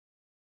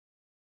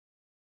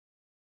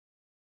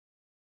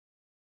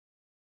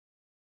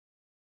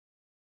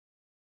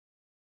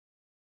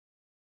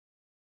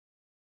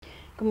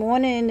Good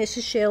morning, this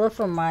is Sheila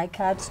from My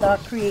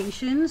Cardstock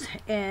Creations,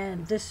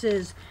 and this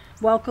is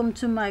welcome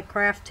to my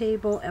craft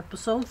table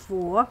episode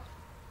 4.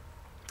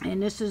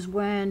 And this is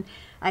when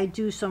I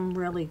do some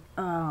really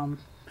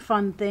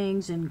fun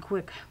things and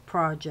quick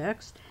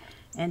projects.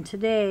 And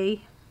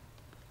today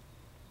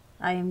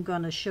I am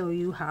going to show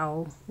you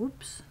how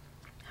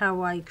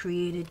I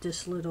created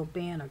this little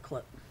banner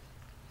clip.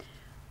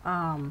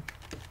 I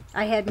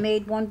had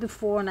made one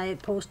before and I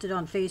had posted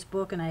on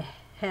Facebook, and I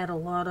had a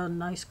lot of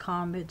nice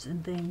comments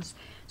and things,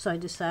 so I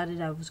decided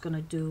I was going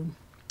to do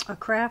a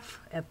craft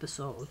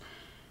episode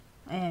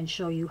and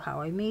show you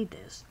how I made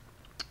this.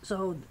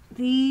 So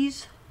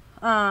this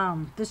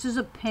is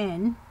a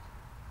pen,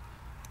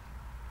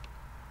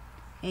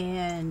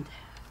 and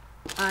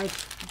I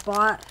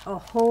bought a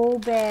whole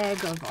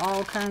bag of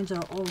all kinds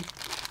of old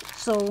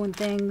sewing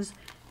things,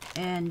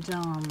 and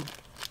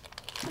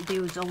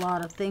there was a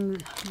lot of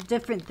things,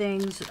 different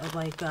things,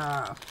 like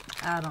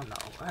I don't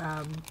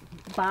know,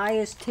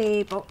 bias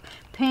tape,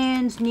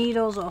 pins,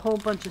 needles, a whole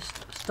bunch of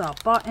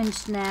stuff, button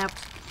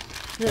snaps.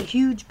 It's a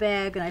huge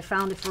bag, and I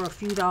found it for a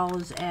few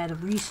dollars at a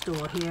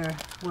restore here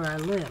where I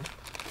live.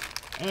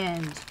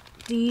 And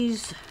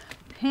these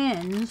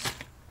pins,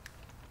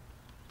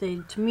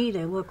 to me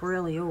they look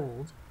really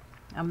old.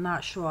 I'm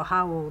not sure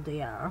how old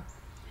they are,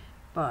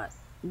 but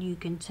you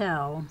can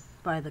tell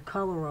by the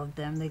color of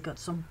them. They got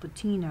some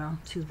patina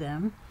to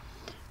them.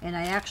 And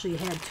I actually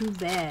had 2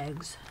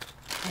 bags,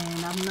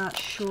 and I'm not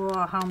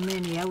sure how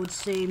many. I would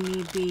say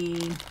maybe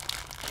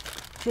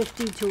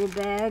 50 to a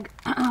bag.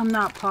 I'm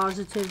not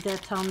positive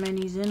that's how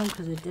many's in them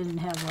because it didn't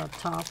have a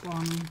top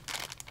on them.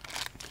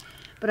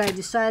 But I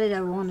decided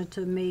I wanted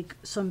to make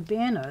some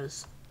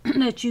banners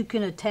that you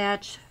can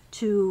attach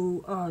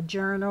to a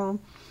journal,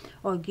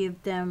 or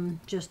give them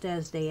just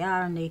as they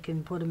are, and they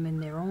can put them in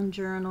their own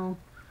journal.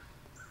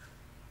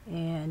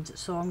 And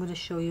so I'm going to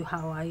show you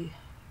how I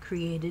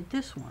created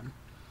this one.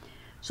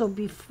 So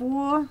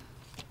before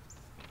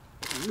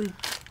we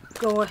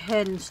go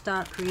ahead and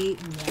start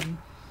creating them,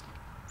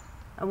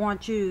 I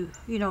want you,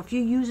 if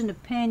you're using a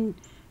pen,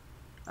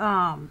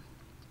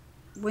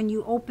 when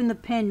you open the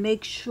pen,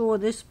 make sure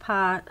this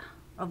part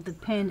of the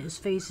pen is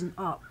facing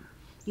up.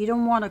 You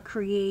don't want to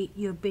create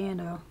your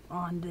banner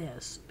on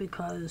this,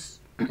 because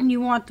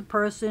you want the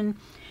person,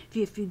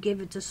 if you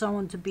give it to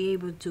someone, to be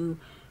able to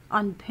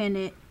unpin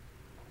it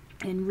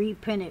and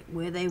repin it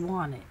where they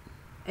want it.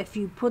 If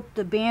you put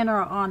the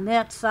banner on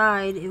that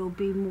side, it will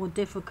be more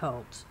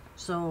difficult.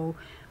 So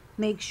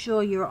make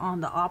sure you're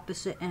on the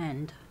opposite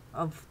end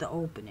of the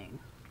opening.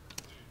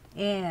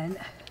 And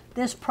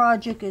this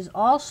project is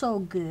also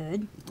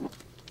good,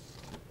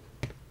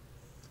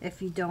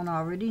 if you don't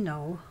already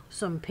know,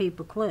 some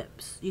paper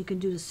clips. You can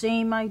do the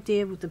same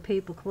idea with the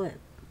paper clip.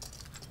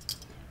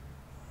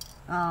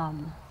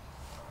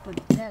 But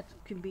that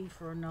could be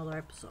for another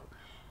episode.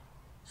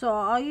 So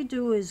all you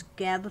do is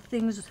gather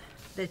things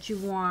that you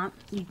want.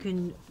 You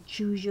can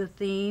choose your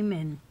theme,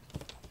 and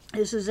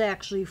this is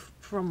actually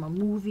from a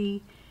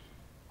movie.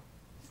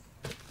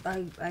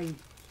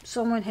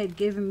 Someone had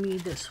given me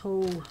this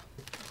whole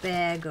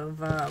bag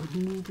of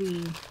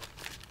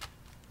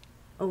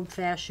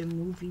old-fashioned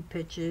movie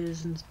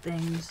pictures and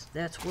things.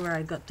 That's where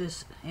I got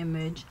this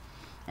image,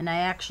 and I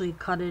actually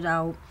cut it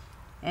out.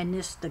 And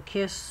the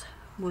kiss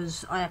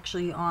was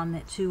actually on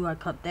it too. I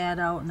cut that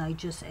out, and I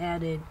just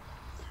added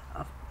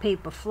a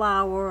paper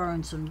flower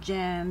and some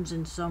gems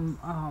and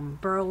some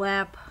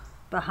burlap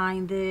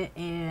behind it,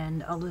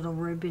 and a little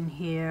ribbon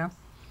here,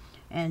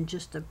 and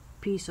just a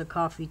piece of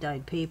coffee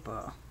dyed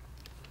paper.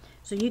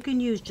 So you can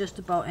use just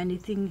about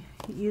anything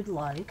you'd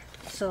like.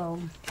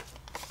 So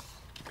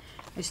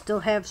I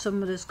still have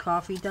some of this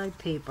coffee dyed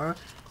paper,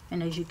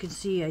 and as you can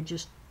see, I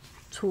just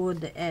tore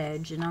the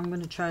edge, and I'm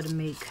going to try to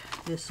make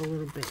this a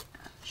little bit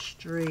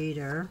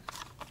straighter.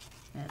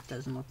 That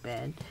doesn't look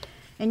bad.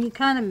 And you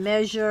kind of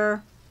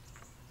measure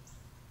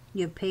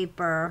your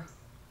paper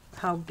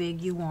how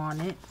big you want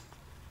it.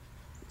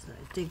 So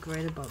I think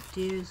right about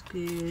there is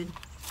good.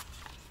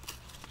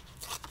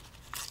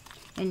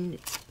 And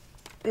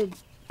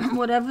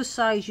whatever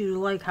size you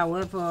like,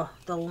 however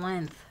the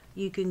length,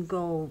 you can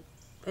go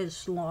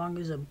as long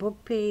as a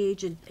book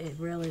page. It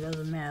really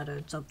doesn't matter.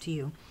 It's up to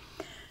you.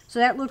 So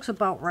that looks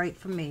about right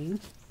for me.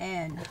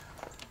 And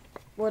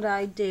what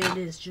I did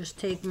is just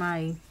take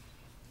my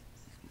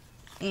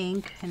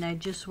ink, and I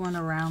just went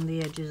around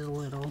the edges a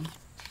little.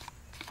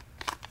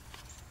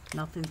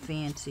 Nothing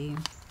fancy.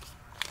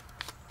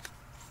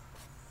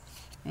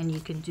 And you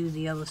can do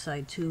the other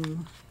side too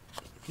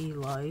if you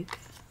like.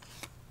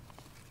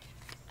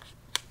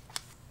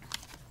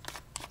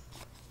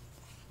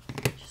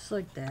 Just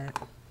like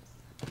that.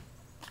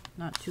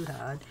 Not too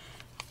hard.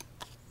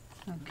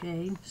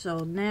 Okay, so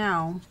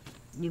now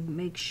you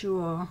make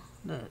sure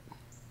that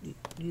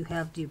you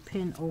have your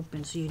pin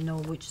open so you know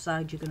which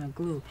side you're going to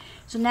glue.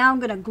 So now I'm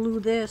going to glue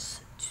this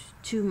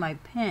to my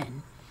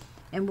pen.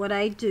 And what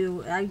I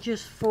do, I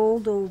just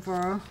fold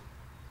over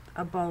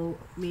about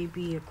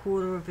maybe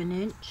 1/4 of an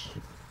inch,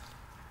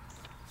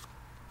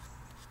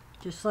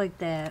 just like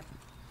that.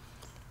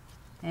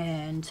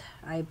 and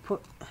I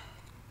put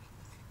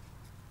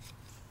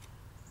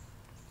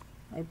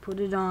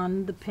it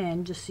on the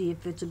pen to see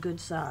if it's a good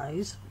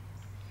size.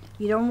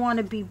 You don't want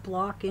to be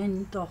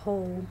blocking the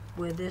hole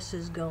where this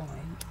is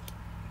going.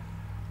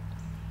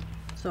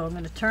 So I'm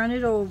going to turn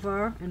it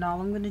over, and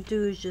all I'm going to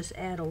do is just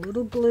add a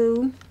little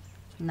glue,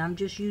 and I'm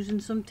just using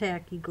some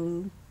tacky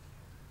glue,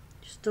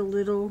 just a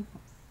little.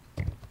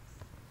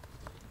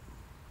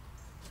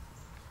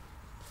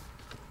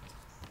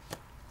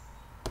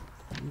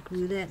 And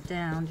glue that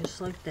down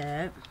just like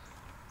that.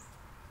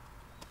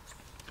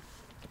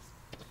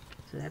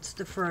 So that's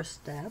the first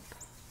step.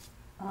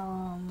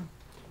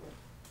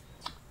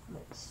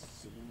 Let's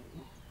see.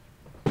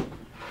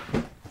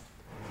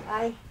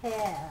 I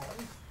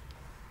have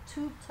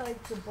 2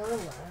 types of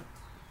burlap.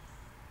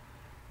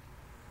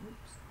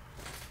 Oops.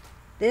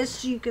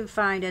 This you can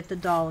find at the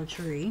Dollar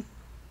Tree,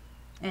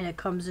 and it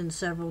comes in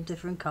several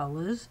different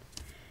colors.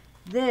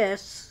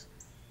 This,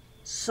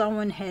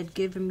 someone had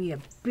given me a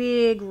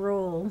big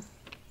roll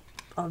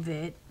of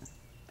it.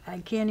 I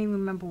can't even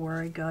remember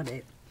where I got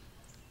it.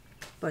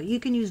 But you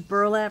can use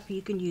burlap,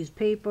 you can use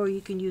paper,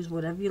 you can use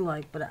whatever you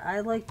like. But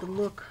I like the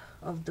look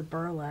of the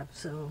burlap,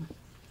 so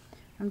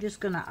I'm just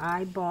going to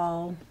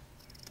eyeball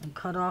and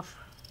cut off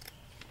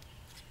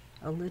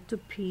a little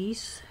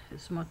piece,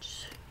 as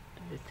much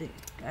as I think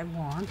I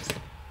want.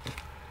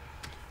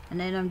 And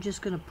then I'm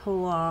just going to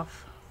pull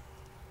off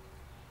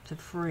to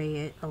fray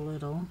it a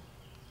little.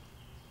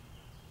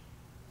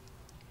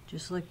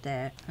 Just like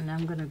that. And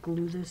I'm going to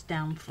glue this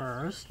down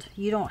first.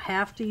 You don't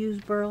have to use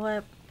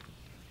burlap.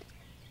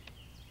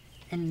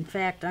 And in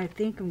fact, I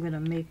think I'm going to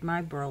make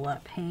my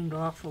burlap hang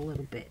off a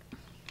little bit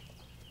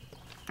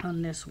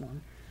on this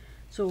one.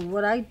 So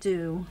what I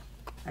do,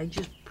 I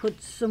just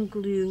put some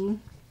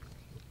glue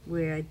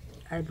where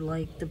I'd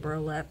like the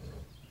burlap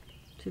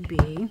to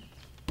be.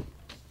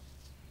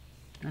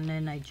 And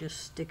then I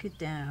just stick it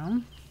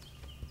down.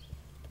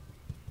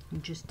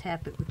 And just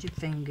tap it with your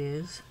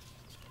fingers.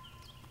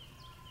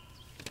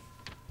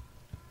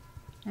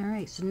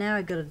 Alright, so now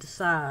I got to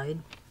decide.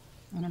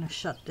 I'm going to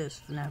shut this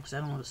for now because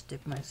I don't want to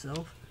stick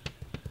myself.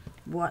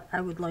 What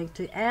I would like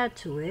to add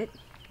to it.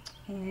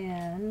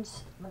 And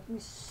let me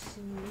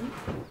see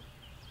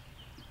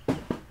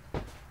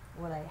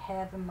what I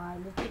have in my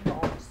little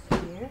box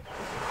here.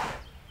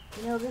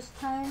 You know, this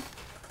time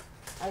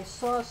I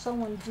saw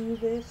someone do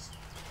this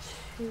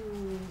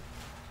to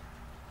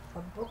a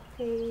book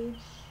page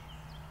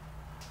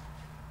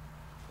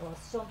or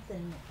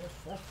something.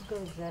 I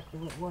forgot exactly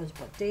what it was,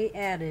 but they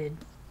added,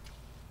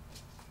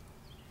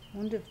 I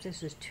wonder if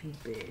this is too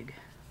big.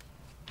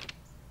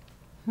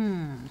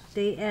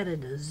 They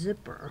added a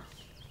zipper.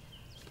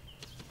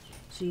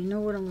 So you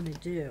know what I'm going to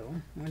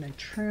do? I'm going to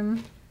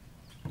trim.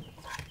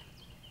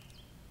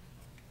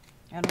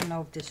 I don't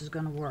know if this is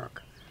going to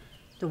work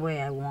the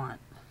way I want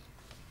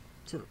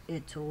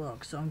it to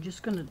look. So I'm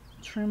just going to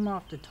trim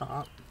off the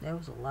top. That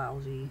was a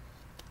lousy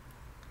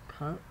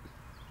cut.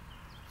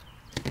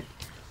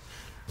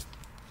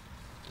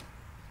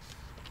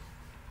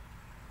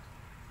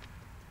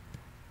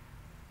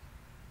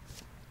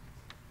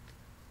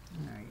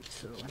 Alright,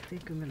 so I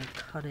think I'm going to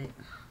cut it.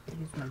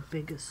 Use my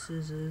biggest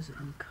scissors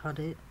and cut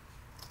it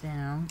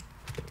down.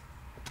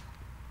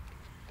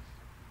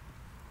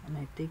 And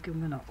I think I'm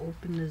going to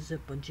open the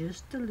zipper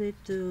just a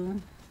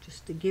little,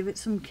 just to give it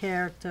some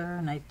character.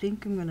 And I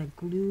think I'm going to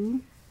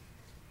glue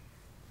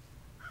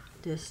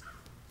this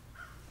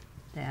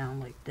down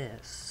like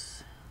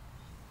this.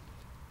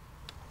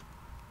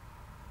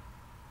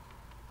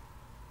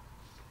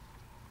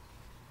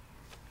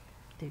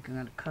 I think I'm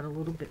going to cut a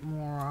little bit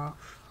more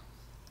off.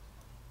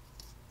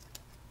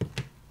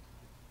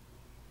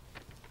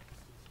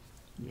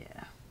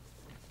 Yeah.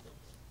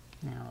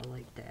 Now I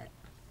like that.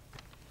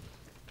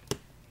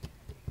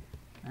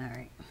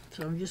 Alright,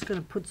 so I'm just going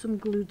to put some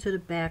glue to the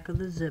back of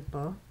the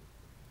zipper.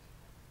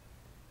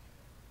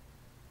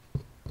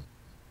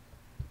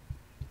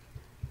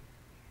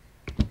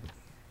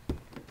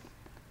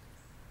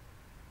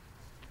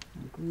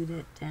 And glue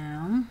that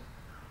down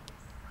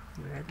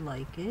where I'd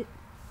like it.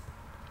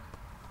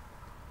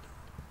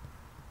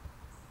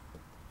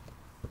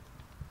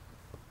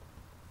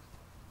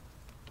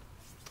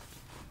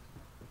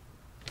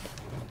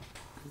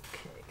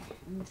 Okay,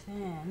 and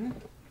then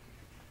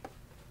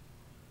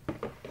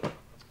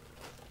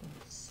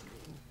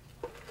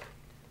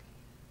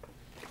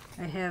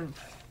I have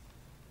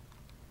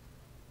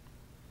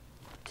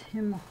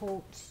Tim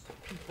Holtz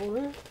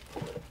butter.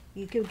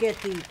 You can get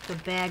the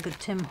bag of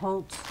Tim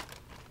Holtz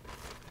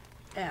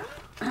at,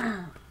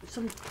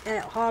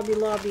 at Hobby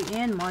Lobby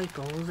and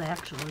Michael's,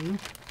 actually,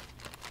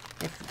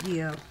 if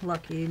you're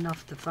lucky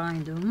enough to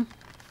find them.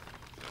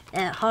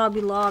 At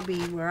Hobby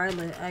Lobby, where I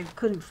live, I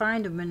couldn't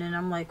find them, and then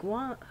I'm like,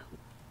 what?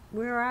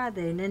 Where are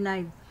they? And then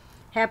I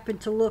happened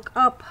to look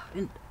up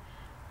and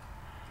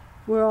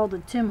where all the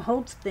Tim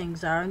Holtz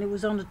things are, and it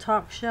was on the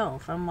top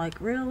shelf. I'm like,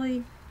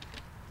 really?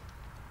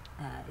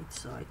 Alright,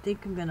 so I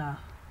think I'm gonna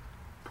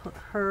put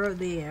her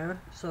there.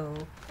 So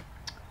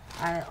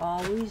I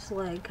always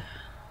like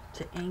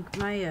to ink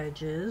my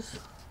edges.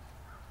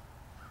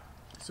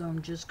 So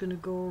I'm just going to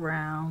go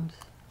around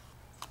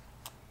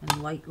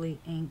and lightly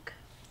ink.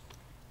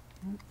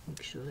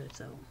 Make sure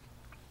that's out.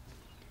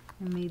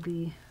 And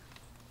maybe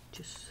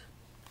just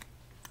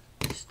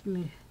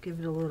give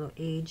it a little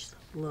aged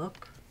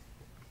look.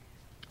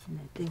 And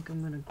I think I'm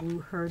going to glue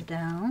her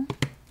down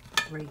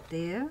right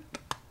there.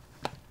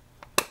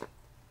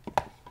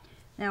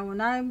 Now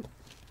when I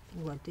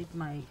think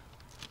my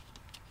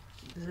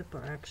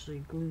zipper actually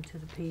glued to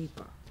the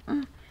paper.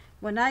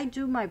 When I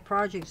do my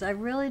projects, I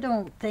really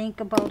don't think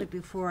about it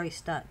before I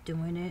start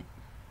doing it.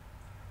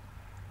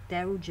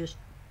 That would just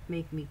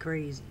make me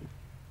crazy.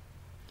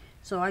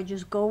 So I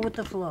just go with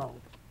the flow.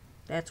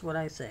 That's what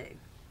I say.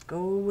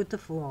 Go with the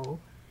flow.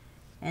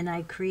 And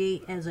I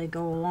create as I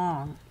go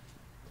along.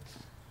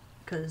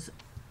 Because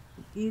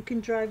you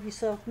can drive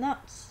yourself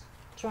nuts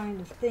trying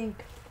to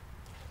think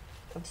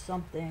of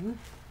something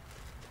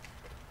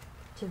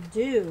to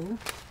do.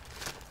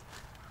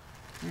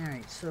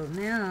 Alright, so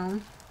now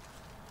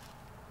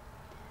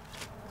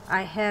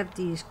I have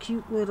these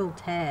cute little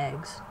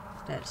tags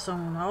that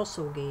someone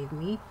also gave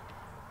me.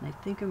 And I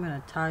think I'm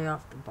going to tie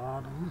off the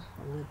bottom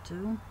a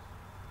little.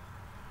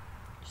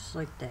 Just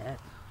like that.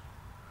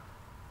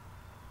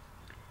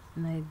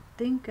 And I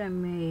think I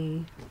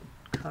may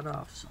cut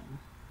off some.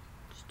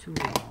 It's too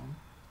long.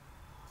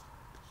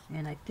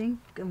 And I think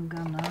I'm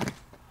going to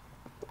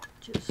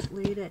just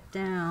lay that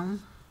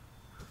down.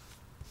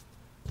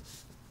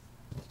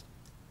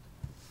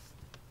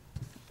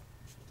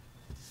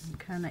 And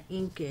kind of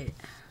ink it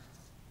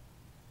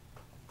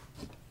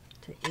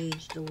to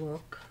age the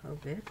look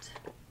of it.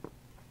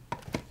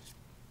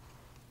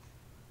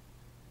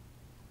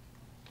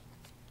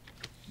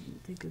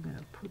 I think I'm going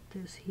to put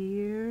this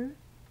here.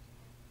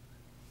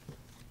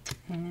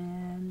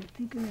 And I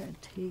think I'm going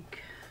to take,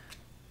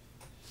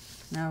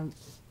 now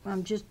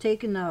I'm just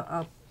taking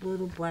a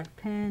little black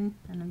pen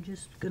and I'm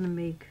just going to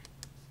make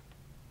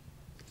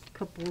a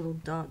couple little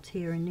dots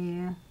here and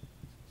there.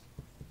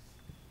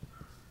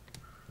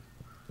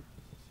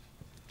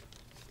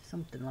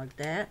 Something like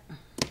that.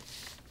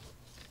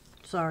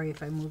 Sorry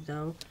if I moved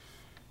out.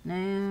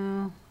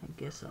 Now, I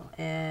guess I'll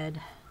add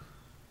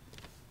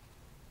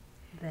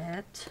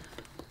that.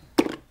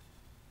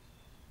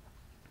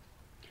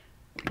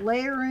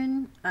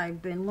 Layering,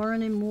 I've been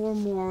learning more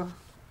and more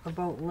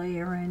about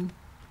layering.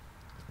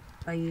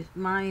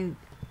 My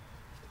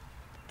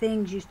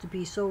things used to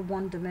be so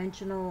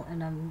one-dimensional,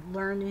 and I'm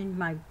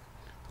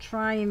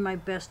trying my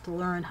best to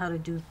learn how to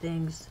do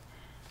things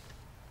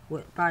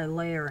by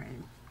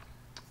layering.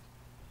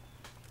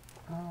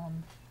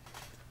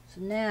 So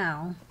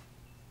now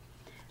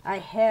I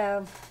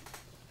have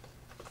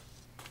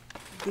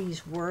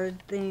these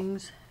word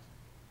things,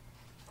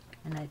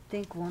 and I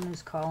think one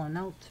is calling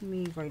out to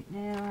me right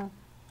now.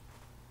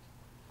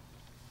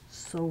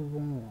 So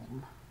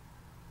warm.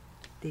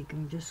 I think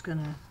I'm just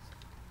gonna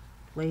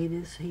lay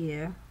this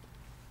here,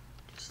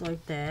 just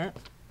like that.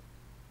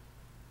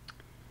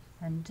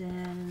 And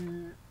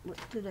then what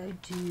did I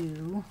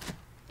do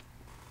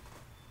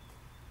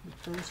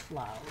with those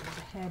flowers?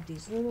 I had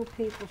these little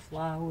paper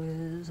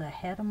flowers. I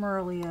had them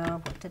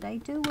earlier. What did I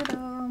do with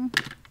them?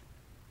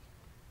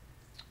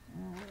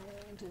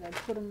 Did I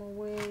put them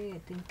away? I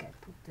think I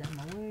put them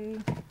away.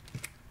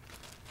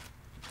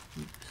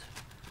 Oops.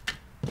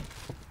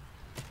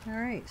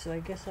 Alright, so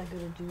I guess I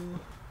gotta do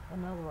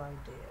another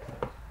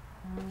idea.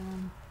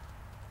 Move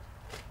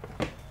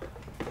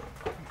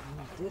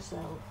this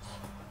out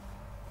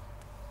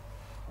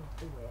of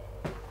the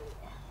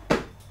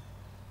way.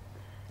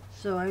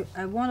 So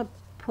I want to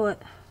put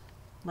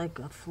like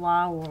a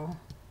flower or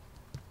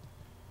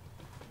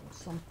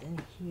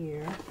something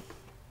here.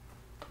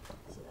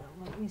 So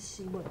let me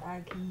see what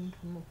I can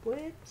come up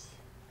with.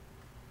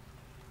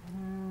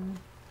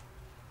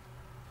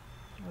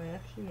 I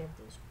actually have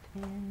this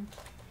pen.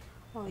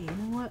 Oh, you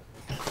know what?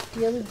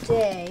 The other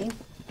day,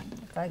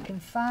 if I can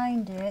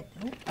find it,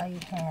 I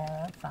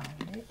have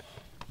found it.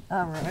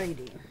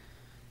 Alrighty.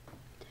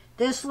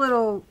 This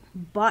little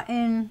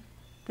button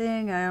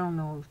thing, I don't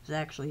know if it's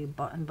actually a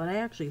button, but I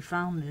actually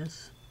found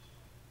this.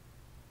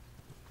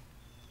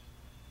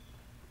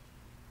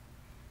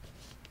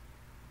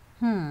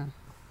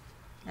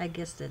 I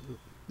guess that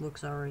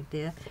looks alright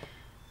there.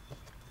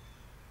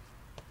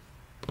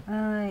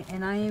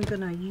 And I am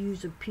going to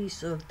use a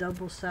piece of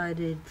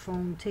double-sided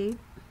foam tape.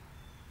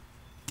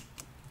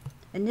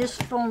 And this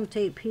foam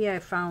tape here I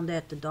found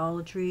at the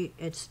Dollar Tree.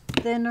 It's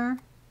thinner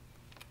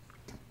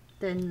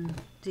than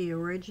the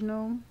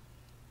original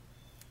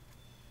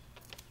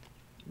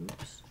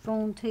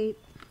foam tape,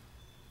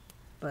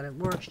 but it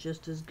works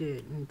just as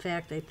good. In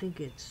fact, I think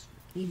it's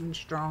even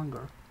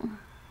stronger.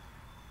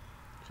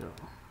 So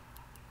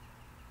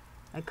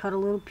I cut a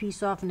little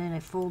piece off and then I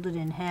fold it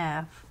in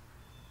half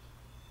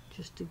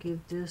just to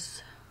give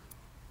this.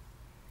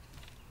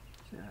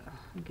 So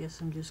I guess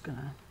I'm just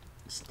gonna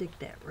stick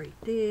that right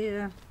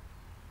there.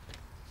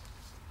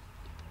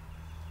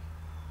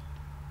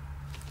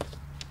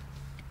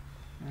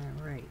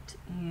 Alright,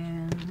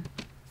 and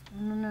I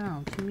don't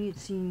know, to me it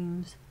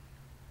seems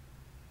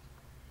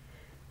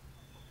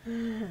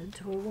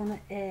do I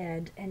want to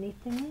add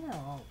anything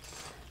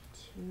else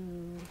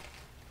to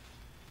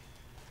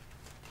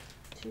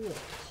it?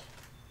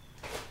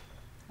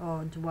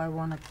 Or do I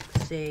want to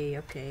say,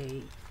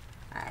 okay,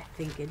 I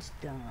think it's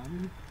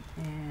done,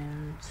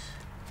 and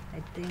I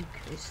think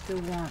I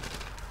still want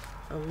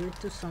a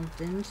little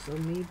something, so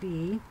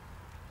maybe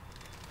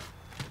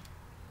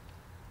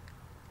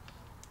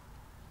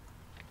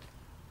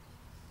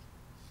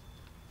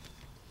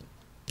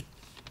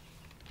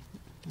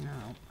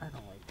no, I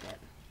don't like that.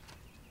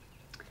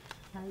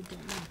 I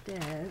don't like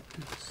that.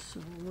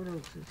 So what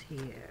else is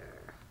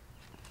here?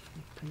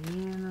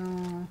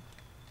 Piano.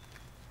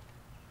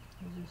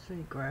 What does it say?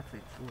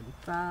 Graphic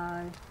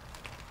 45.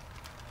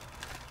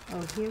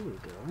 Oh, here we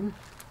go.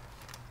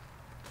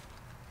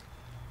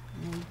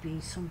 Maybe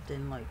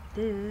something like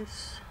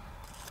this.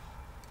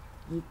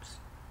 Oops.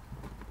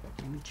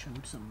 Let me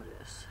trim some of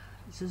this.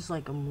 This is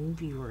like a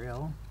movie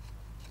reel.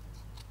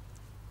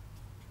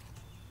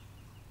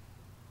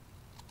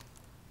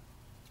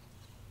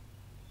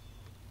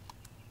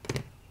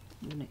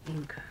 I'm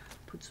gonna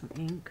put some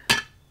ink.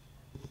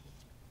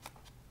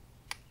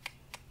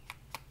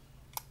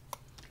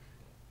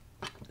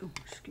 Oh,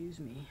 excuse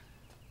me.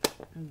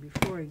 And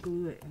before I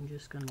glue it, I'm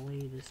just gonna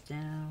lay this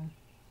down.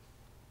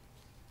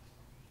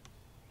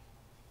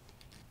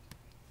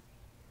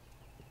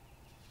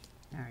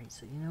 Alright,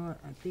 so you know what?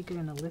 I think I'm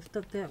gonna lift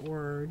up that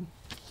word.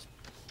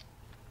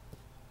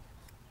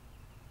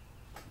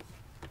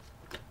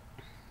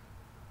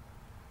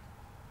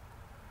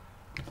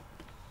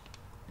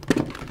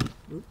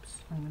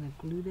 Oops, I'm going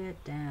to glue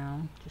that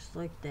down just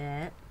like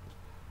that.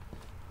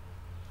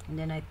 And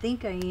then I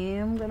think I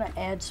am going to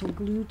add some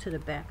glue to the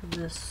back of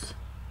this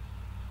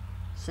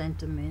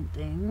sentiment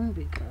thing,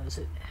 because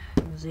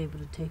I was able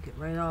to take it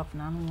right off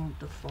and I don't want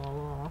it to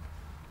fall off.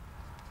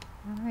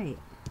 Alright,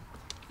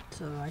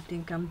 so I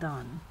think I'm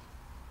done.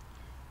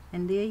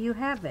 And there you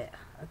have it,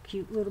 a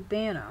cute little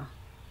banner.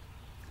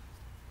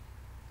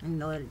 And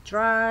let it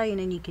dry, and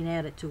then you can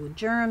add it to a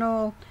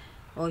journal,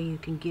 or you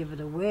can give it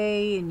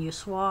away in your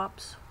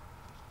swaps.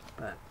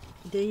 But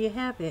there you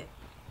have it.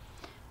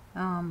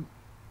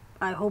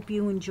 I hope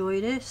you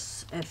enjoy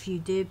this. If you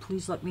did,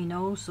 please let me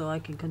know so I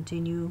can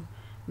continue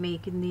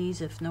making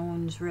these. If no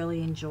one's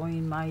really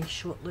enjoying my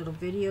short little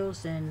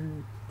videos,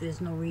 then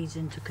there's no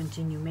reason to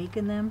continue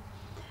making them.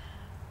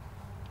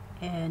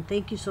 And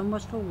thank you so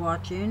much for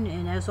watching,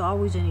 and as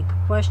always, any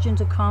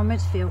questions or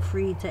comments, feel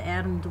free to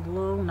add them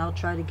below, and I'll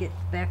try to get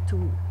back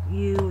to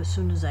you as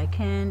soon as I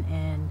can.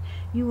 And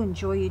you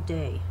enjoy your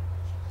day.